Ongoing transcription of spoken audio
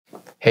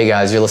Hey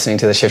guys, you're listening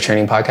to the Shift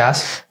Training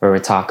Podcast, where we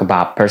talk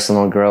about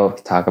personal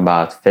growth, talk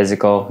about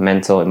physical,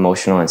 mental,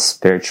 emotional, and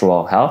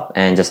spiritual health,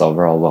 and just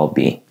overall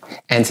well-being.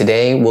 And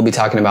today we'll be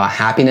talking about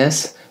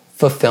happiness,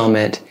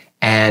 fulfillment,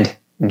 and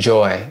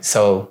joy.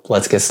 So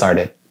let's get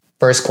started.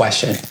 First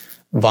question,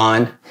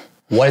 Vaughn,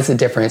 what is the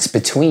difference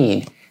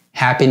between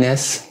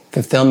happiness,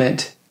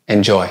 fulfillment,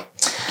 and joy?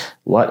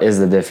 What is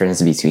the difference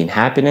between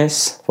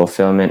happiness,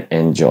 fulfillment,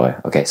 and joy?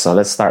 Okay, so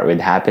let's start with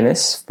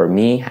happiness. For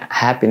me,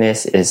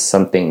 happiness is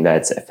something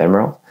that's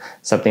ephemeral,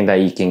 something that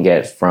you can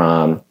get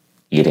from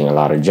eating a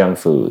lot of junk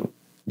food,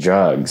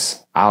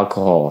 drugs,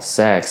 alcohol,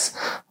 sex,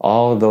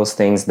 all those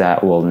things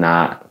that will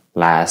not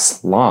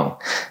last long.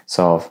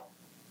 So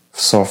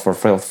for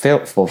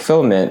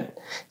fulfillment,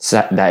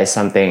 that is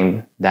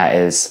something that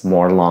is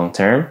more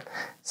long-term.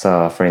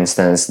 So for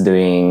instance,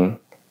 doing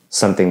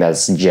something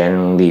that's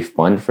genuinely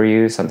fun for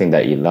you, something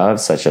that you love,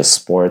 such as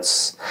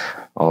sports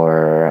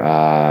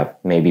or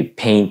maybe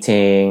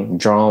painting,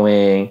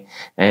 drawing,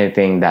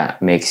 anything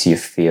that makes you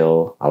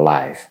feel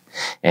alive.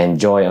 And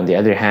joy, on the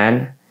other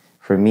hand,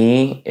 for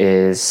me,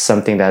 is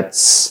something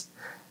that's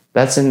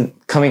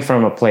coming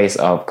from a place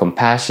of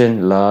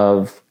compassion,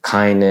 love,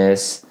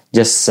 kindness,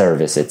 just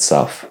service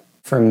itself.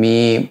 For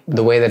me,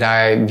 the way that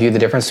I view the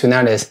difference between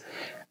that is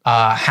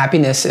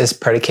happiness is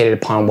predicated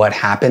upon what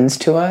happens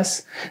to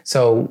us.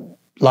 So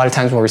a lot of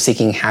times when we're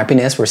seeking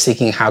happiness, we're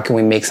seeking how can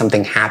we make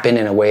something happen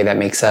in a way that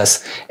makes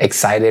us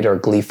excited or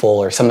gleeful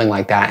or something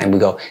like that. And we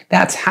go,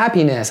 that's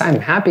happiness.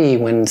 I'm happy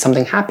when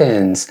something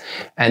happens.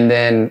 And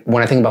then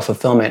when I think about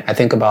fulfillment, I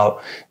think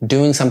about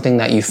doing something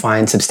that you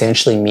find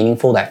substantially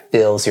meaningful that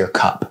fills your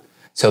cup.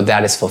 So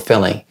that is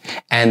fulfilling.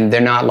 And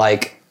they're not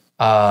like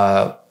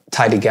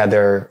tied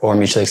together or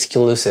mutually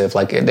exclusive.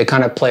 Like they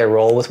kind of play a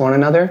role with one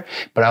another.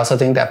 But I also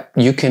think that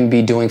you can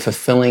be doing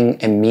fulfilling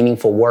and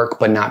meaningful work,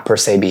 but not per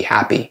se be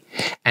happy.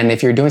 And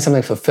if you're doing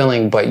something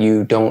fulfilling, but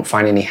you don't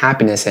find any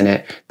happiness in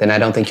it, then I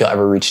don't think you'll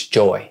ever reach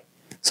joy.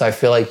 So I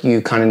feel like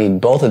you kind of need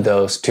both of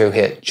those to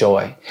hit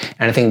joy.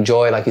 And I think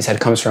joy, like you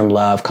said, comes from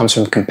love, comes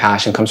from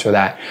compassion, comes from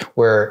that,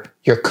 where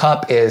your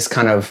cup is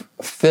kind of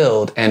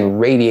filled and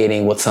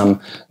radiating with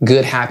some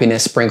good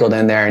happiness sprinkled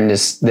in there, and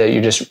that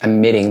you're just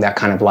emitting that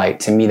kind of light.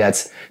 To me,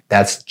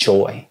 that's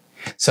joy.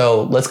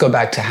 So let's go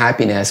back to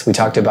happiness. We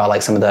talked about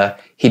like some of the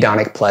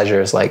hedonic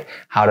pleasures, like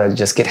how to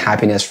just get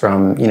happiness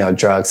from,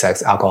 drugs,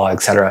 sex, alcohol,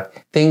 etc.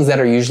 Things that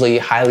are usually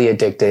highly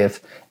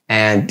addictive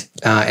and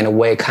in a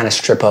way kind of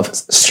strip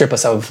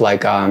us of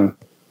like, I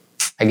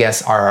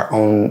guess our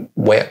own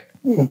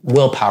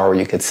willpower,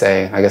 you could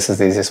say, I guess is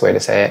the easiest way to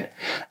say it.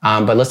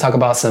 But let's talk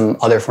about some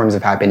other forms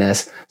of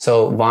happiness.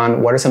 So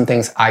Vaughn, what are some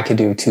things I could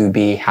do to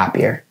be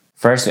happier?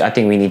 First, I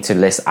think we need to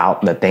list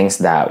out the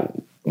things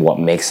what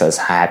makes us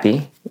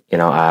happy.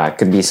 It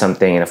could be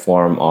something in the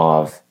form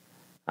of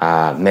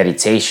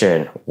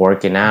meditation,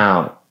 working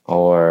out,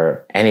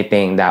 or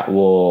anything that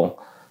will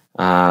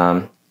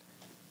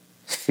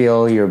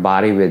fill your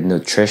body with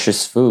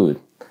nutritious food.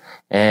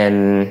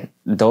 And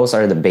those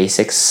are the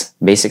basic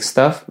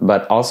stuff.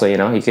 But also,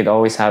 you could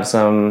always have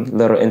some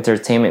little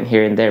entertainment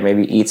here and there.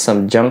 Maybe eat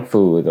some junk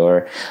food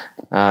or,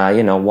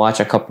 watch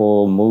a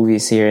couple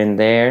movies here and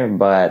there.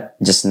 But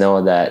just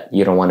know that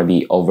you don't want to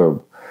be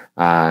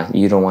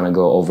you don't want to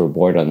go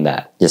overboard on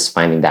that. Just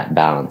finding that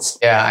balance.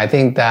 Yeah, I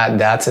think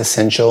that's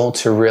essential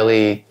to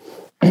really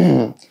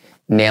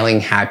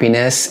nailing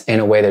happiness in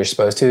a way they're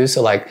supposed to.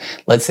 So like,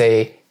 let's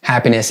say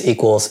happiness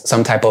equals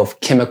some type of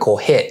chemical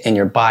hit in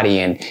your body,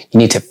 and you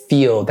need to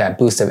feel that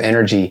boost of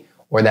energy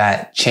or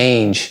that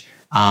change,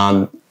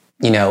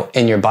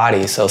 in your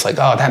body. So it's like,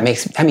 oh, that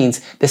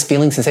means this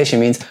feeling sensation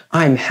means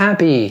I'm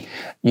happy.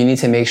 You need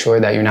to make sure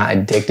that you're not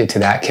addicted to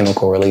that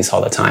chemical release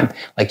all the time.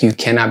 Like you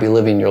cannot be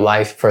living your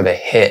life for the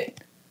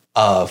hit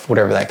of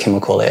whatever that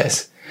chemical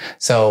is.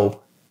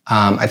 So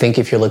I think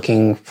if you're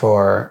looking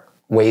for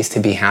ways to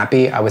be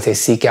happy, I would say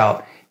seek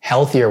out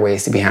healthier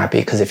ways to be happy,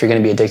 because if you're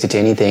going to be addicted to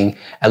anything,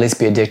 at least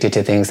be addicted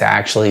to things that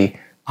actually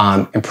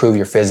improve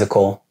your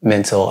physical,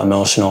 mental,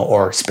 emotional,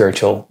 or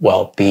spiritual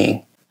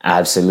well-being.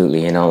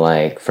 Absolutely.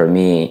 Like for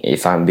me,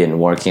 if I've been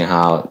working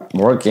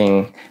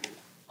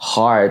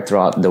hard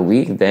throughout the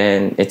week,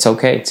 then it's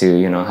okay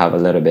to, have a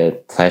little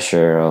bit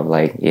pleasure of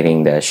like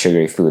eating the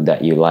sugary food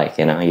that you like.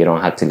 You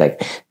don't have to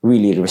like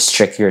really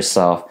restrict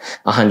yourself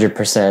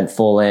 100%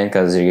 full in,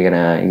 because you're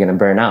gonna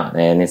burn out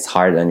and it's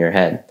hard on your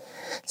head.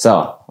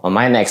 So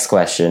my next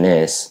question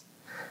is,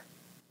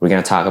 we're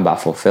going to talk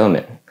about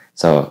fulfillment.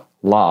 So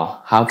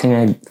Law, how can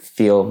I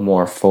feel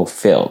more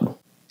fulfilled?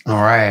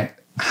 All right.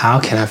 How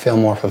can I feel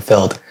more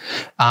fulfilled?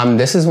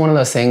 This is one of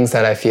those things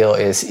that I feel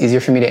is easier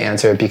for me to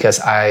answer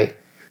because I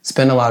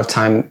spend a lot of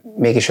time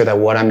making sure that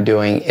what I'm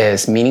doing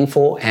is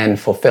meaningful and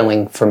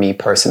fulfilling for me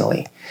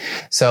personally.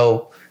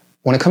 So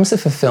when it comes to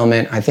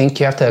fulfillment, I think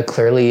you have to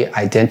clearly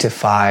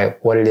identify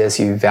what it is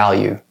you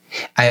value.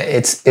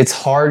 It's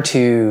hard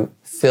to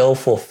feel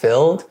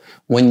fulfilled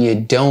when you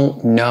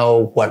don't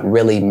know what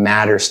really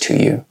matters to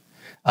you.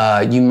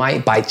 You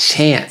might by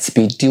chance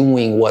be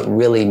doing what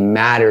really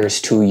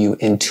matters to you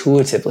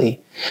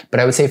intuitively, But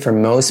I would say for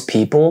most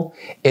people,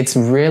 it's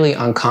really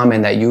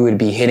uncommon that you would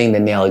be hitting the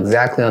nail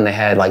exactly on the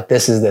head. Like,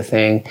 this is the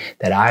thing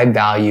that I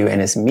value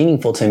and is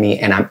meaningful to me.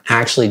 And I'm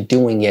actually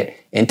doing it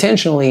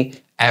intentionally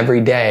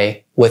every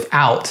day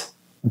without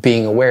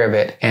being aware of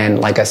it. And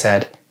like I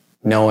said,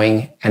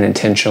 knowing and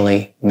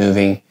intentionally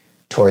moving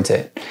towards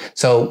it.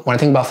 So when I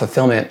think about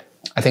fulfillment,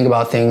 I think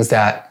about things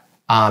that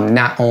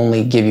not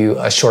only give you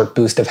a short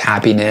boost of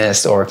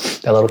happiness or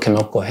that little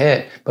chemical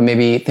hit, but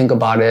maybe think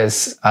about it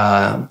as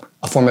a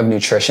form of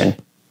nutrition.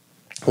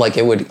 Like,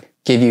 it would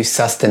give you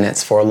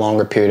sustenance for a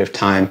longer period of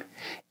time.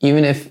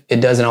 Even if it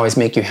doesn't always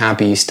make you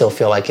happy, you still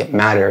feel like it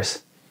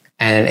matters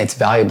and it's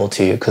valuable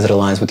to you because it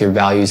aligns with your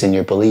values and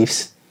your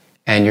beliefs,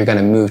 and you're going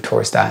to move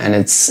towards that. And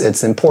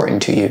it's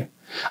important to you.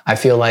 I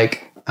feel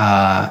like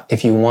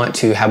if you want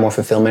to have more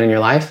fulfillment in your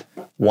life,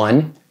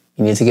 one,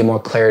 you need to get more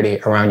clarity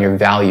around your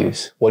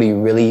values. What do you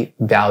really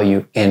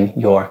value in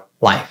your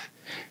life?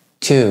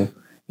 Two,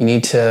 you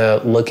need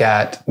to look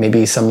at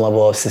maybe some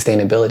level of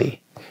sustainability.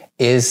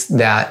 Is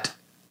that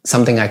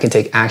something I can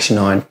take action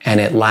on and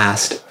it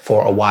lasts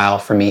for a while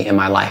for me in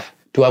my life?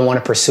 Do I want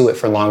to pursue it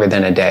for longer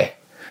than a day?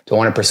 Do I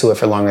want to pursue it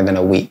for longer than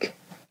a week?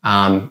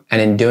 And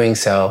in doing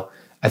so,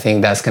 I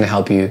think that's going to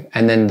help you.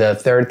 And then the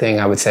third thing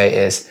I would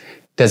say is,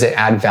 does it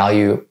add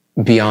value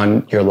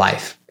beyond your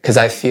life? Because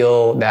I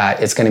feel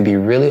that it's going to be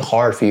really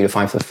hard for you to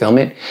find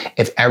fulfillment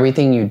if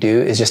everything you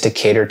do is just to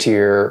cater to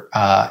your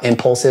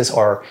impulses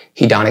or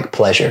hedonic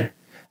pleasure.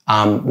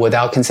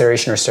 Without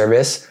consideration or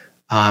service,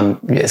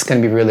 it's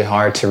going to be really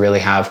hard to really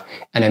have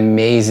an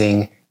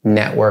amazing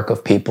network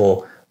of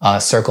people,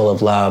 a circle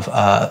of love,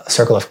 a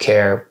circle of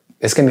care.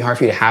 It's going to be hard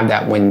for you to have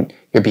that when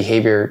your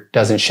behavior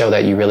doesn't show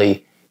that you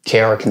really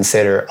care or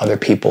consider other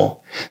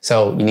people.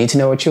 So you need to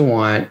know what you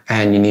want,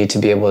 and you need to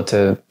be able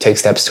to take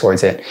steps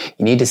towards it.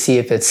 You need to see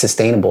if it's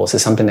sustainable. Is it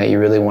something that you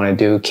really want to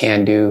do,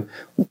 can do,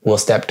 will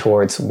step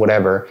towards,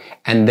 whatever.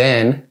 And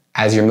then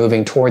as you're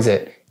moving towards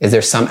it, is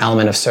there some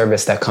element of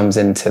service that comes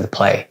into the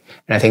play?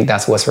 And I think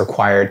that's what's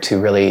required to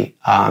really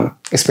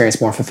experience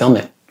more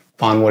fulfillment.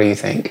 Vaughn, what do you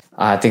think?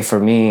 I think for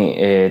me,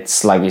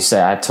 it's like you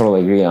said, I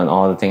totally agree on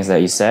all the things that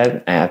you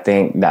said. And I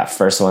think that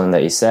first one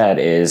that you said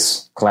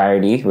is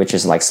clarity, which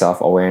is like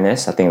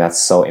self-awareness. I think that's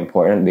so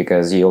important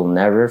because you'll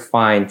never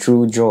find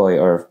true joy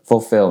or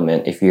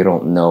fulfillment if you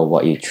don't know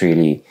what you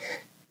truly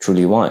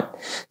want.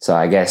 So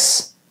I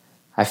guess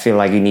I feel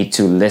like you need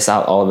to list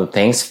out all the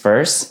things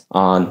first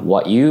on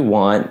what you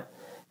want.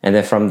 And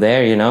then from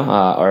there,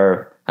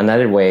 or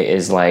another way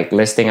is like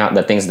listing out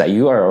the things that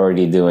you are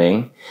already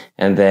doing,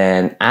 and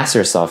then ask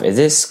yourself, is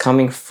this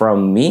coming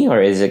from me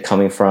or is it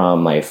coming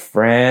from my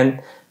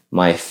friend,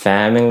 my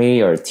family,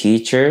 or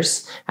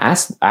teachers?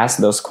 Ask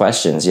those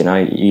questions. You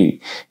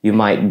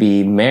might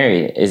be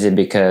married. Is it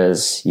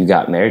because you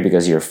got married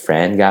because your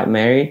friend got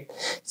married?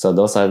 So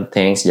those are the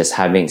things, just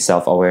having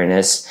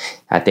self-awareness.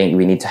 I think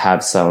we need to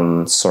have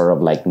some sort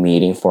of like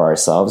meeting for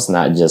ourselves,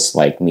 not just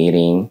like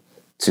meeting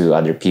to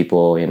other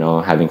people,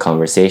 having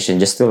conversation,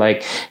 just to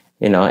like,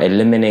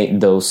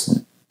 eliminate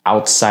those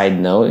outside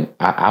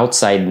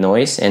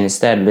noise and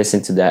instead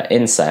listen to that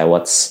inside,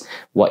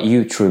 what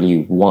you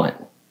truly want.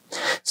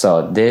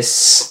 So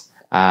this,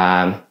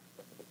 and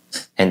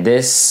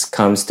this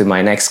comes to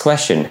my next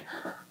question.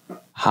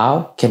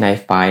 How can I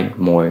find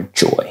more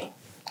joy?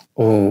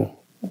 Ooh,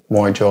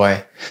 more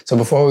joy. So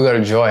before we go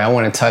to joy, I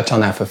want to touch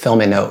on that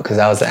fulfillment note, because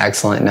that was an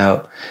excellent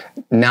note.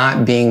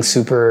 Not being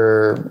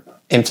super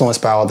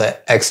influenced by all the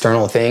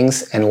external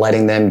things and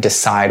letting them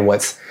decide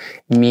what's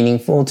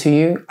meaningful to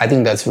you. I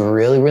think that's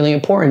really, really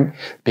important,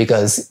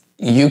 because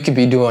you could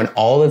be doing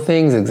all the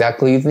things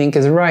exactly you think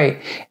is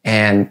right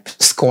and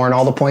scoring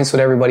all the points with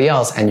everybody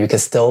else, and you can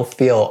still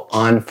feel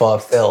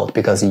unfulfilled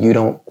because you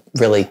don't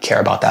really care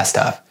about that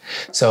stuff.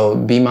 So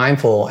be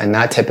mindful. And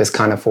that tip is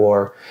kind of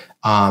for,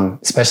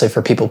 especially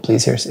for people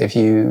pleasers. If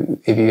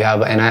you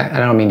have, and I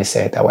don't mean to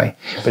say it that way,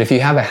 but if you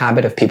have a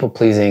habit of people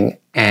pleasing,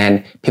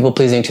 and people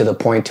pleasing to the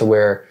point to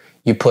where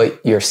you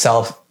put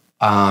yourself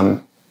at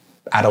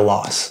a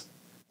loss,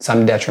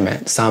 some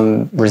detriment,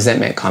 some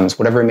resentment comes,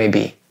 whatever it may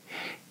be.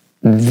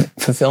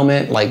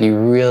 Fulfillment, like, you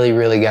really,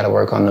 really got to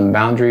work on the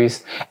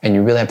boundaries, and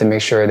you really have to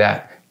make sure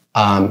that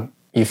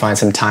you find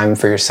some time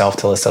for yourself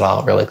to list it all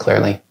out really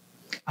clearly.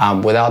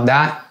 Without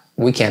that,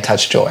 we can't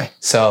touch joy.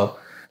 So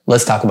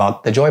let's talk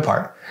about the joy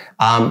part.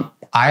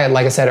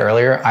 Like I said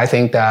earlier, I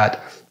think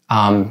that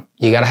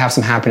you got to have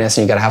some happiness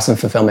and you got to have some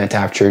fulfillment to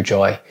have true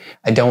joy.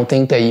 I don't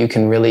think that you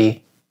can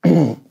really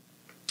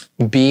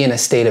be in a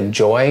state of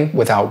joy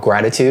without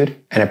gratitude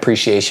and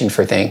appreciation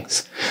for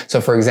things.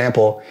 So for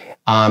example,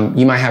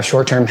 you might have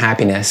short-term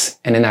happiness,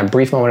 and in that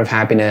brief moment of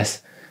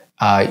happiness,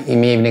 you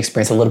may even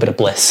experience a little bit of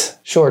bliss,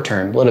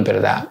 short-term, a little bit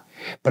of that.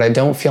 But I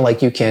don't feel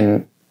like you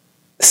can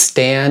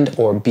stand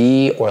or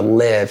be or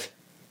live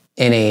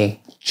in a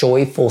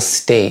joyful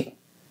state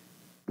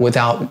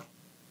without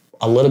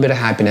a little bit of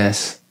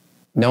happiness,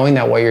 knowing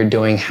that what you're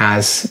doing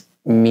has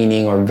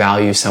meaning or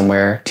value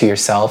somewhere to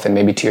yourself, and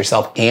maybe to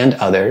yourself and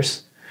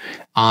others,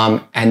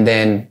 and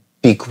then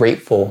be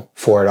grateful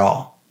for it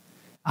all.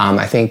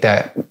 I think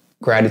that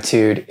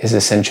gratitude is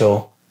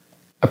essential.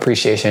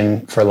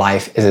 Appreciation for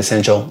life is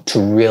essential to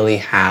really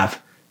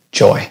have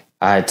joy.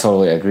 I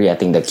totally agree. I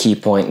think the key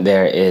point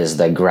there is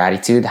the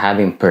gratitude,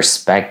 having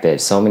perspective.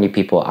 So many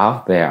people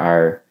out there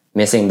are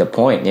missing the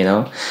point, you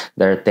know.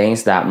 There are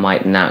things that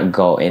might not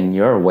go in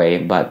your way,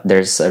 but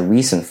there's a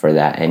reason for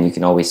that, and you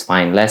can always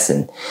find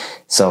lesson.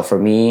 So for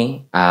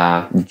me,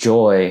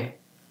 joy,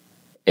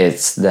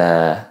 it's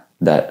the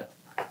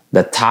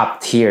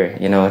top tier,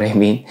 you know what I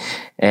mean?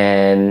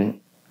 And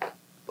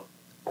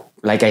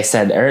like I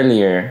said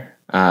earlier,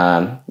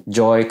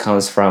 joy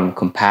comes from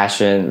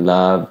compassion,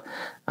 love,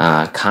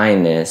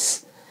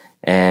 kindness,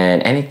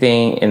 and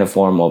anything in the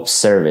form of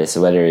service,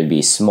 whether it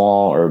be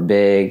small or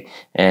big.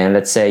 And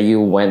let's say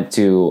you went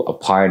to a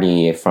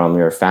party from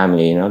your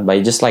family, you know,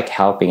 by just like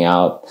helping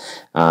out,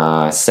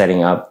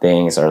 setting up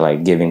things, or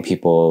like giving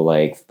people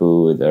like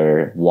food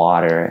or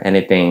water,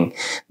 anything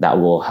that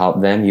will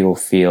help them, you will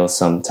feel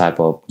some type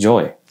of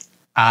joy.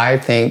 I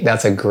think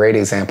that's a great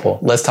example.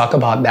 Let's talk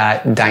about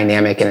that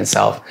dynamic in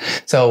itself.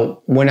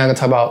 So we're not going to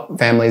talk about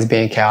families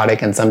being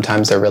chaotic, and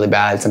sometimes they're really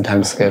bad,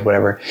 sometimes good,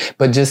 whatever.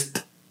 But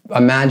just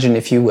imagine,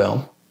 if you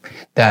will,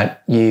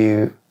 that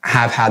you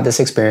have had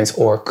this experience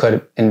or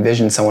could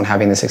envision someone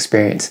having this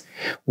experience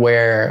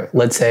where,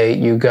 let's say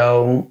you're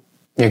going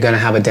to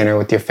have a dinner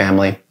with your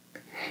family,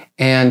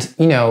 and,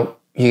 you know,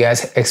 you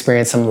guys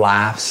experience some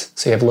laughs.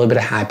 So you have a little bit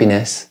of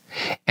happiness,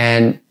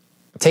 and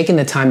taking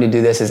the time to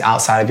do this is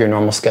outside of your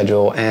normal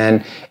schedule,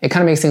 and it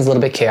kind of makes things a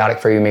little bit chaotic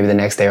for you maybe the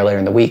next day or later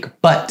in the week,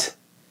 but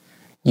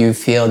you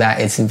feel that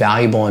it's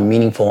valuable and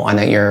meaningful, and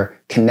that your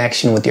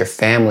connection with your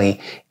family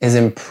is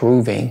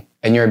improving,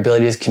 and your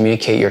ability to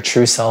communicate your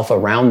true self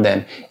around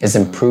them is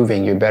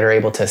improving. You're better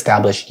able to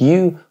establish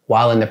you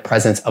while in the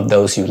presence of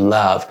those you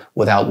love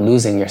without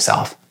losing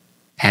yourself,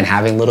 and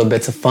having little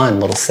bits of fun,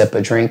 little sip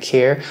of drink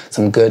here,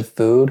 some good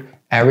food,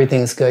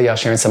 everything's good, y'all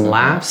sharing some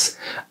laughs.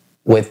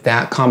 With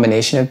that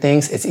combination of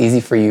things, it's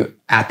easy for you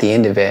at the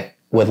end of it,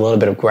 with a little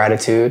bit of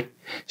gratitude,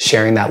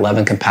 sharing that love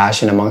and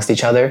compassion amongst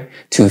each other,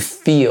 to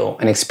feel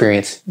and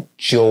experience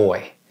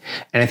joy.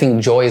 And I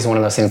think joy is one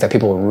of those things that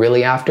people are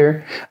really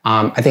after.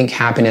 I think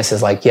happiness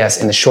is like, yes,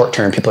 in the short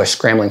term, people are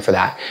scrambling for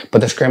that, but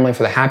they're scrambling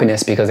for the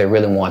happiness because they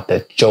really want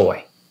the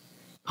joy.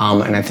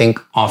 And I think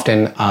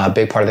often a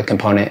big part of the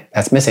component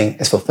that's missing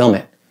is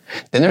fulfillment.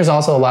 Then there's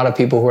also a lot of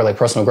people who are like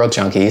personal growth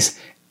junkies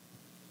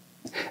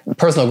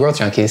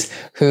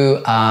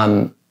who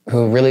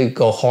really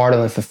go hard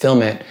on the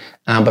fulfillment,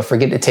 but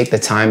forget to take the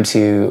time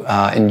to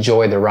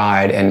enjoy the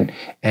ride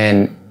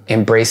and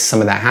embrace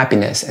some of that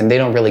happiness. And they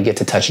don't really get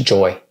to touch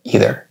joy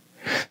either.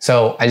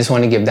 So I just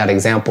want to give that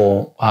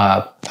example.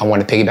 I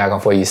want to piggyback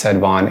off what you said,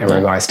 Vaughn, in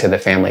regards to the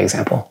family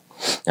example.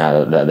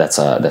 That's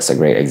a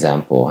great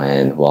example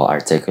and well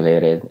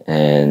articulated.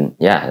 And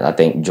yeah, I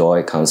think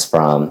joy comes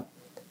from,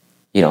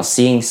 you know,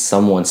 seeing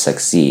someone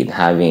succeed,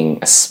 having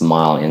a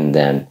smile in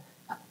them.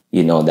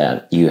 You know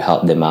that you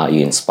help them out,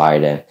 you inspire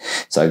them.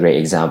 So a great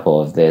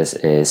example of this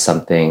is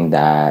something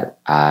that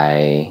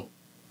I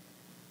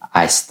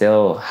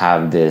still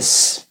have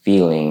this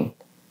feeling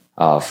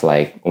of,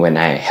 like when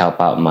I help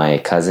out my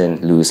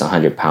cousin lose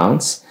 100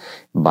 pounds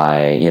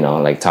by, you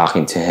know, like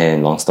talking to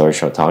him, long story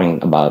short,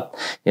 talking about,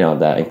 you know,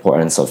 the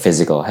importance of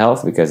physical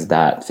health, because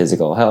that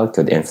physical health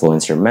could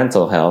influence your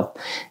mental health.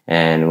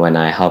 And when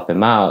I help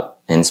him out,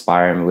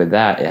 inspire him with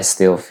that, I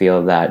still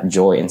feel that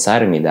joy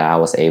inside of me that I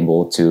was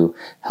able to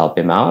help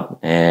him out.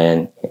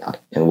 And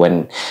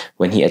when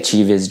he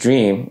achieved his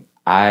dream,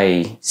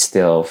 I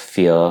still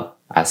feel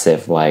as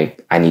if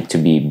like I need to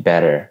be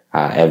better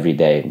every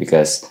day,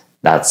 because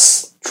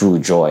that's true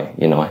joy,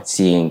 you know,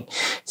 seeing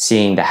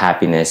the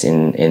happiness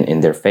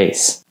in their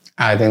face.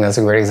 I think that's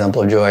a great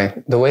example of joy.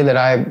 The way that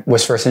I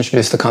was first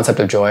introduced to the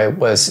concept of joy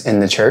was in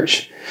the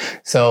church.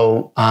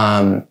 So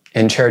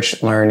in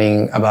church,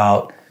 learning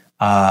about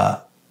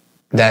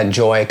that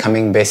joy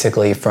coming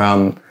basically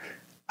from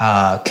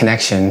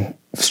connection,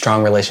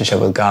 strong relationship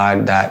with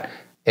God, that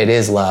it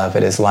is love,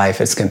 it is life,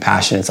 it's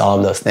compassion, it's all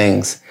of those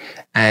things.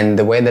 And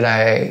the way that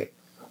I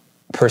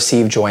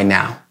perceive joy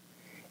now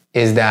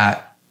is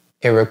that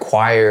it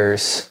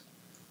requires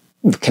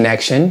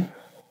connection,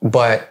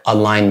 but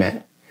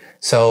alignment.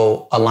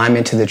 So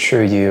alignment to the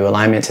true you,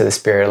 alignment to the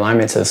spirit,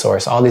 alignment to the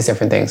source, all these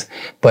different things.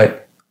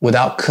 But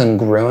without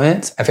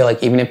congruence, I feel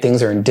like even if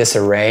things are in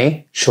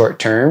disarray short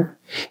term,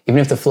 even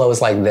if the flow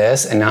is like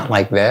this and not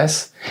like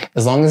this,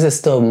 as long as it's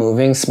still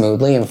moving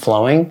smoothly and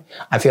flowing,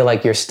 I feel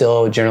like you're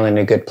still generally in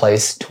a good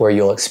place to where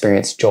you'll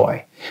experience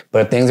joy.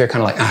 But if things are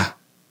kind of like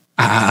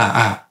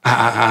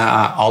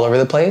all over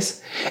the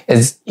place,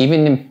 is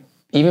even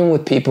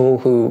with people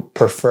who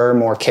prefer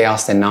more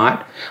chaos than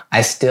not,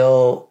 I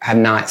still have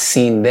not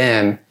seen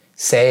them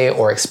say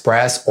or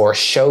express or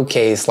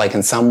showcase, like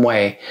in some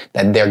way,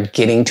 that they're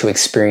getting to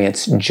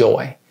experience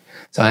joy.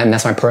 So, and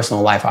that's my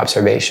personal life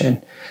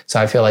observation. So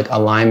I feel like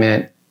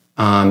alignment,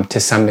 to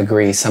some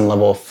degree, some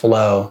level of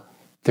flow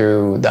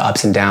through the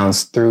ups and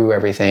downs, through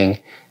everything,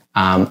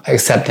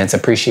 acceptance,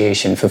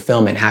 appreciation,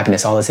 fulfillment,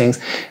 happiness, all those things.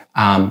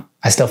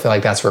 I still feel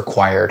like that's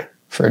required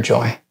for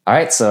joy. All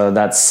right, so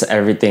that's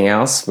everything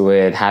else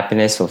with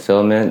happiness,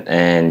 fulfillment,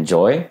 and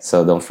joy.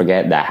 So don't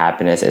forget that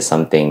happiness is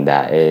something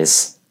that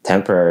is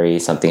temporary,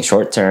 something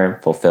short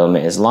term,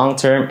 fulfillment is long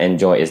term, and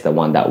joy is the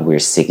one that we're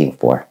seeking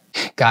for.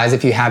 Guys,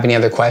 if you have any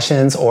other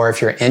questions or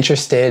if you're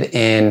interested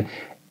in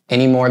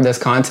any more of this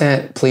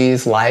content,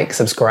 please like,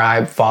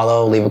 subscribe,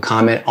 follow, leave a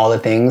comment, all the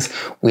things.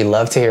 We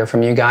love to hear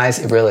from you guys.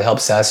 It really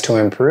helps us to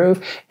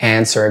improve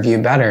and serve you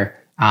better.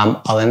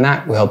 Other than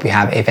that, we hope you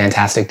have a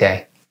fantastic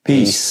day.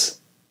 Peace.